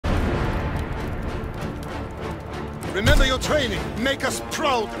Remember your training. Make us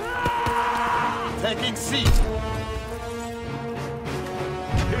proud. Taking seat.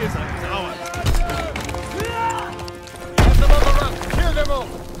 Here's a coward. Have them on the run. Kill them all.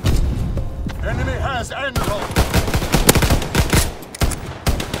 Enemy has Anton.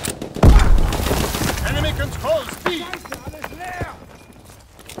 Enemy controls B.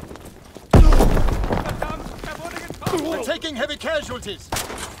 We're taking heavy casualties.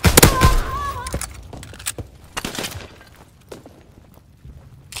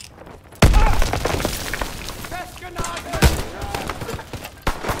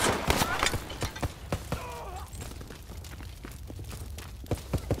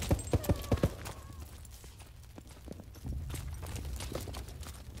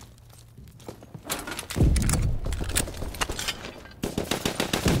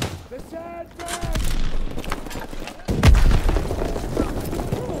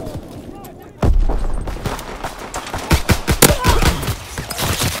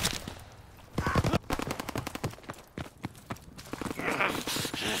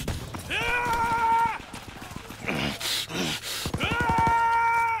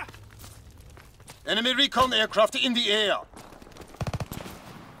 Enemy recon aircraft in the air.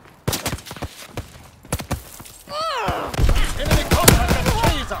 Enemy contact at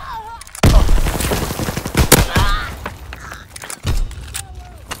Kaiser.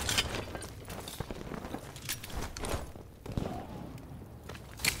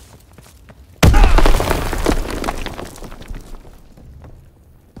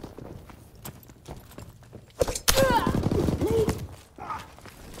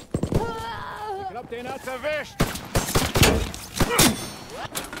 Den hat's erwischt!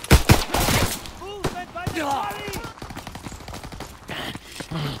 Movement by the body!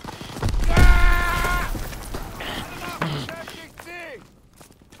 Beschäftigt sie!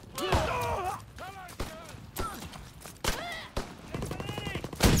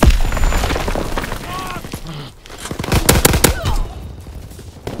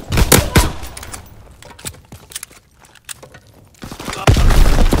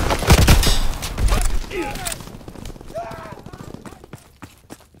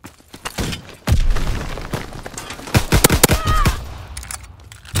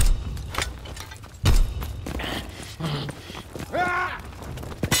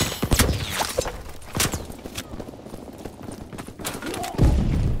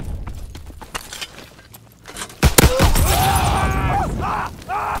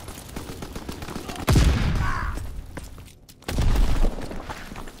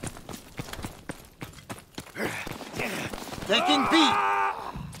 Taking B.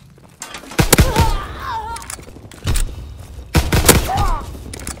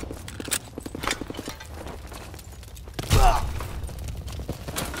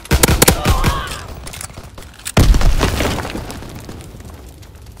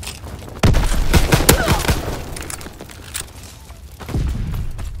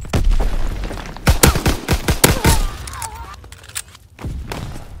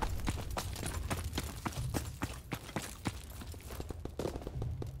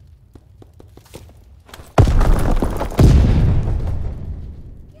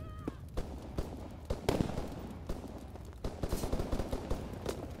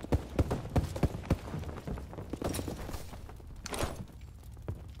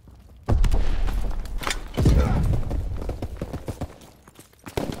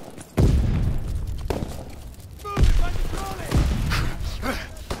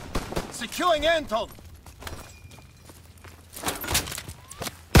 Securing Anton!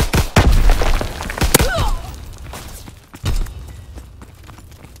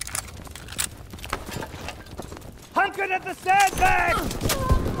 Hunkered at the sandbag!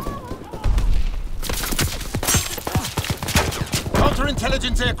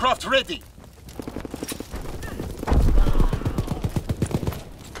 Counterintelligence aircraft ready!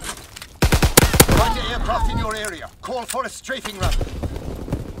 Find the aircraft in your area. Call for a strafing run.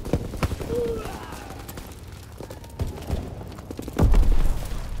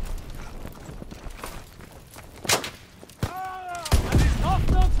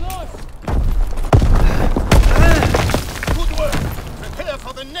 Good work! Prepare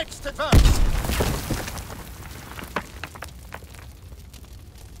for the next advance!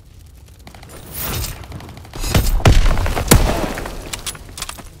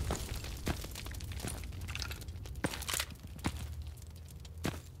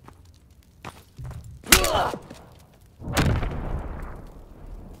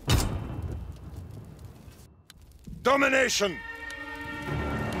 Domination!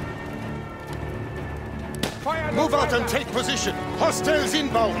 Move out and take position! Hostiles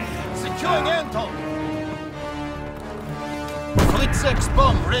inbound! Securing Anton! Fritz X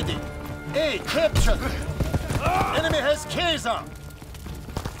bomb ready. A captured. Enemy has Kaiser.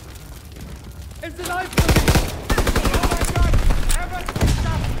 It's an iPhone! Oh my god! Everett,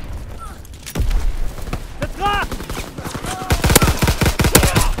 stop! The truck!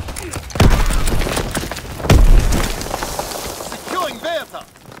 Securing Bertha.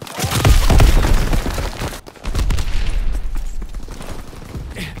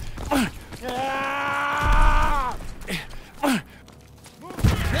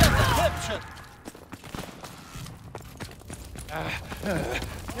 Bertha captured.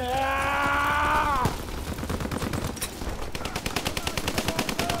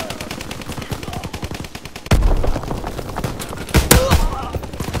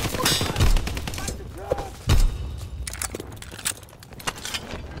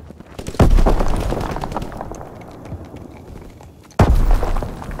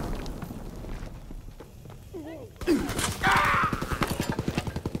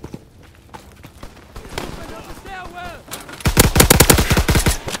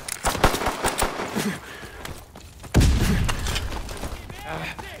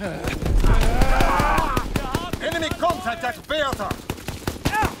 Enemy contact at Bertha.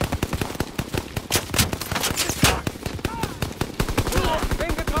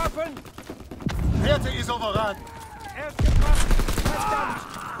 Bin getroffen! Bertha is overrun. Er ist getroffen! Verdammt!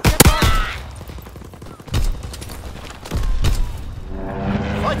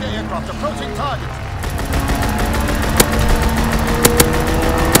 Fighter aircraft approaching target.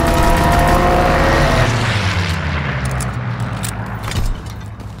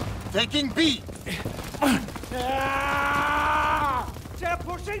 Taking B. They're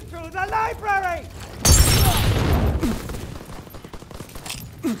pushing through the library!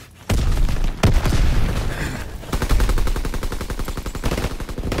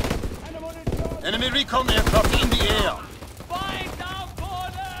 Enemy recon aircraft in the air. Fight down,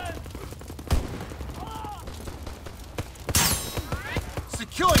 Polen!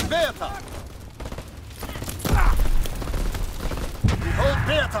 Securing Bertha. We hold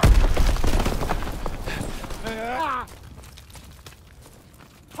Bertha.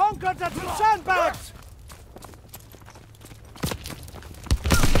 Hunkert at the sandbags!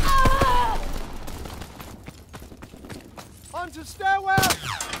 Onto stairwell!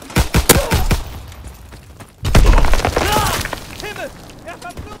 Himmel! Er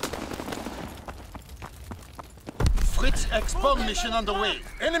verflucht! Fritz X bomb mission underway.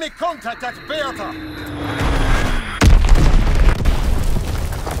 Enemy contact at Bertha.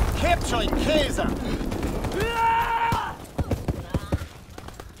 Capturing Kaiser.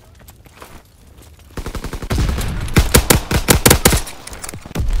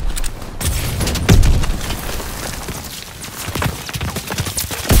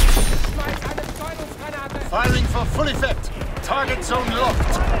 Firing for full effect. Target zone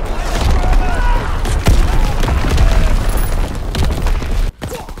locked.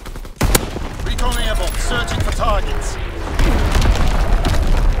 Recon airborne searching for targets.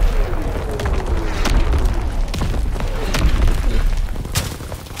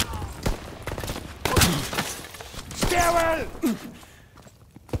 Stairwell!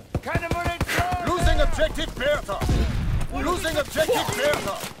 Keine Munition! Losing objective Bertha. Losing objective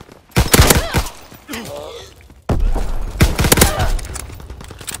Bertha.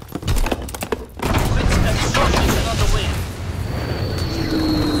 Fritz X shot mission underway.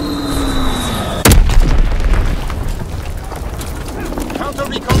 Counter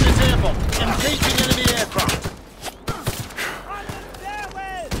recon is airborne. Engaging enemy aircraft. On the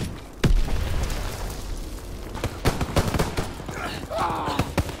stairwell!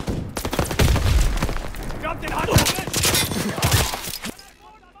 Drop den Hund!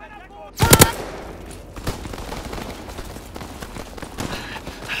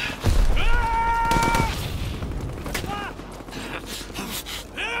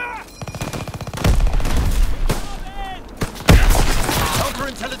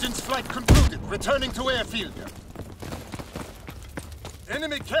 Counterintelligence flight concluded. Returning to airfield.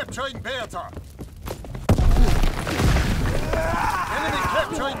 Enemy capturing Bertha. Enemy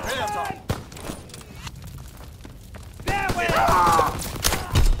capturing Bertha.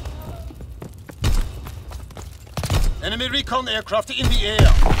 Enemy recon aircraft in the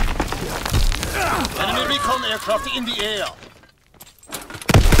air. Enemy recon aircraft in the air.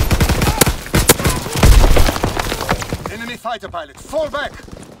 Enemy fighter pilot, fall back!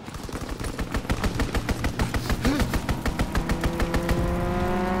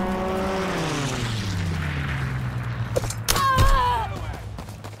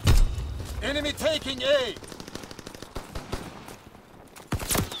 Enemy taking A!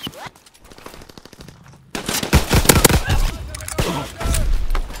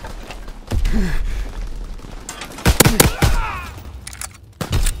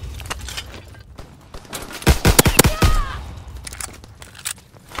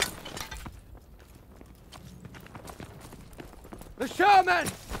 The Sherman!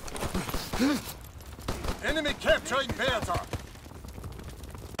 Enemy capturing Bertha.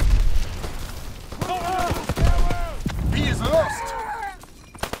 B is lost.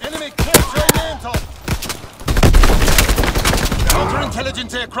 Enemy capturing Anton.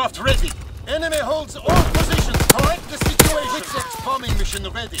 Counterintelligence aircraft ready. Enemy holds all positions. Correct the situation. X bombing mission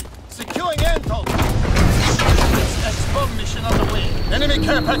ready. Securing Anton. X-bomb mission underway. Enemy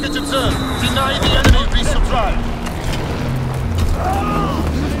care package observed. Deny the enemy resupply.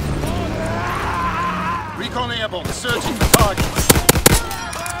 Recon airborne. Searching for targets.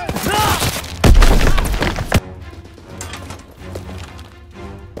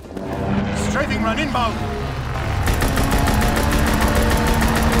 Strafing run inbound.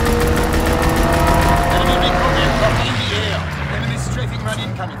 Enemy recon aircraft in the air. Enemy strafing run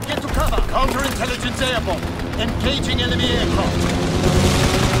incoming. Get to cover. Counterintelligence airborne. Engaging enemy aircraft.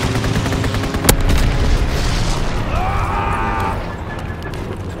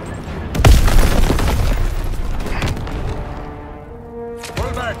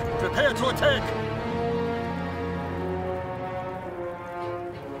 Pull back. Prepare to attack.